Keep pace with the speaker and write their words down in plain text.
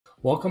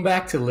Welcome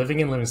back to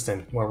Living in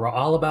Livingston, where we're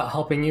all about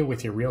helping you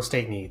with your real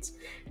estate needs.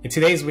 In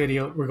today's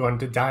video, we're going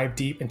to dive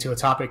deep into a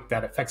topic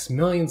that affects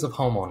millions of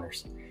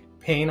homeowners: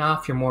 paying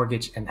off your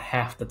mortgage in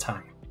half the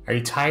time. Are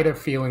you tired of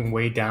feeling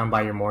weighed down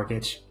by your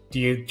mortgage? Do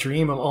you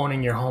dream of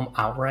owning your home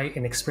outright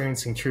and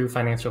experiencing true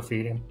financial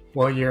freedom?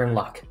 Well, you're in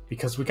luck,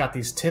 because we got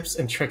these tips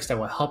and tricks that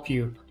will help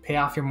you pay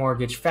off your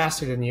mortgage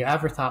faster than you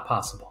ever thought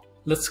possible.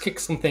 Let's kick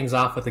some things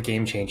off with a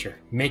game changer: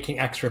 making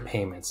extra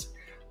payments.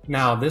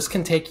 Now, this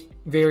can take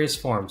various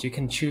forms. You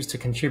can choose to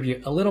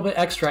contribute a little bit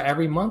extra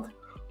every month,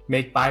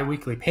 make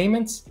bi-weekly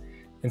payments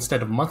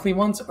instead of monthly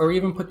ones, or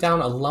even put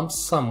down a lump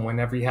sum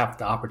whenever you have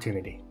the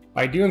opportunity.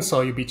 By doing so,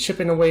 you'll be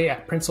chipping away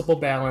at principal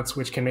balance,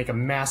 which can make a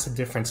massive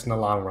difference in the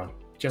long run.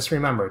 Just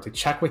remember to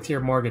check with your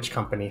mortgage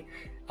company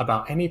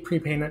about any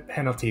prepayment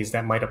penalties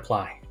that might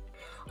apply.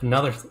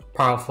 Another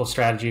powerful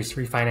strategy is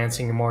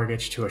refinancing your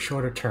mortgage to a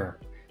shorter term.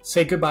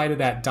 Say goodbye to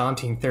that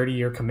daunting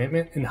 30-year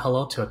commitment and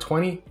hello to a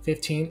 20,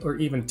 15, or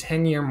even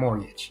 10-year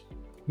mortgage.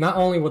 Not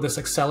only will this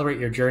accelerate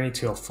your journey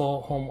to a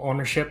full home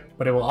ownership,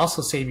 but it will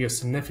also save you a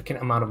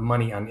significant amount of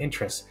money on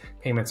interest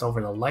payments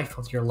over the life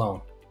of your loan.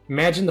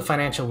 Imagine the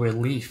financial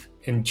relief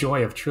and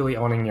joy of truly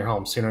owning your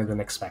home sooner than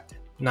expected.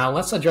 Now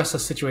let's address a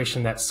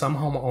situation that some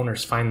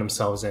homeowners find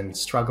themselves in,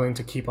 struggling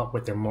to keep up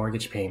with their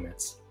mortgage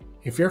payments.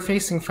 If you're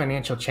facing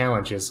financial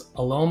challenges,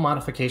 a loan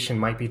modification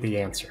might be the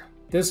answer.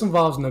 This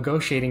involves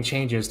negotiating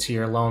changes to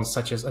your loan,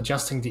 such as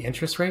adjusting the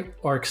interest rate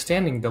or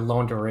extending the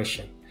loan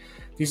duration.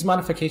 These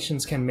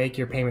modifications can make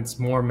your payments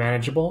more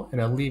manageable and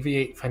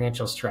alleviate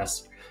financial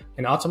stress,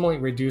 and ultimately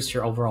reduce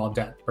your overall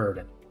debt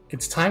burden.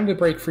 It's time to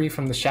break free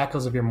from the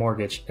shackles of your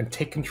mortgage and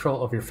take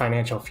control of your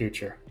financial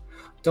future.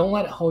 Don't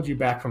let it hold you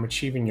back from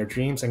achieving your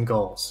dreams and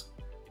goals.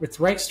 With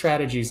the right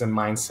strategies and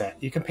mindset,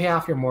 you can pay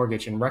off your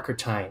mortgage in record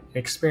time and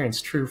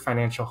experience true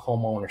financial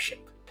home ownership.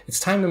 It's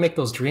time to make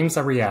those dreams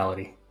a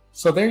reality.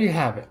 So there you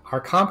have it,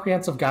 our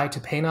comprehensive guide to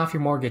paying off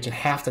your mortgage in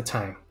half the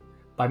time.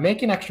 By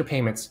making extra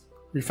payments,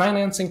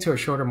 refinancing to a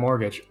shorter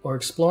mortgage, or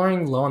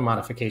exploring loan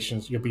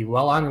modifications, you'll be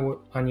well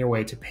on your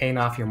way to paying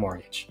off your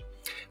mortgage.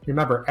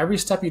 Remember, every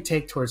step you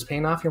take towards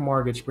paying off your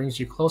mortgage brings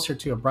you closer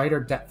to a brighter,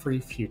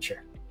 debt-free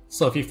future.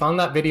 So if you found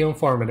that video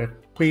informative,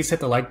 please hit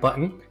the like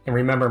button, and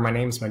remember, my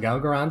name is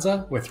Miguel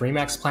Garanza with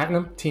RE/MAX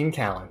Platinum Team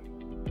Callan.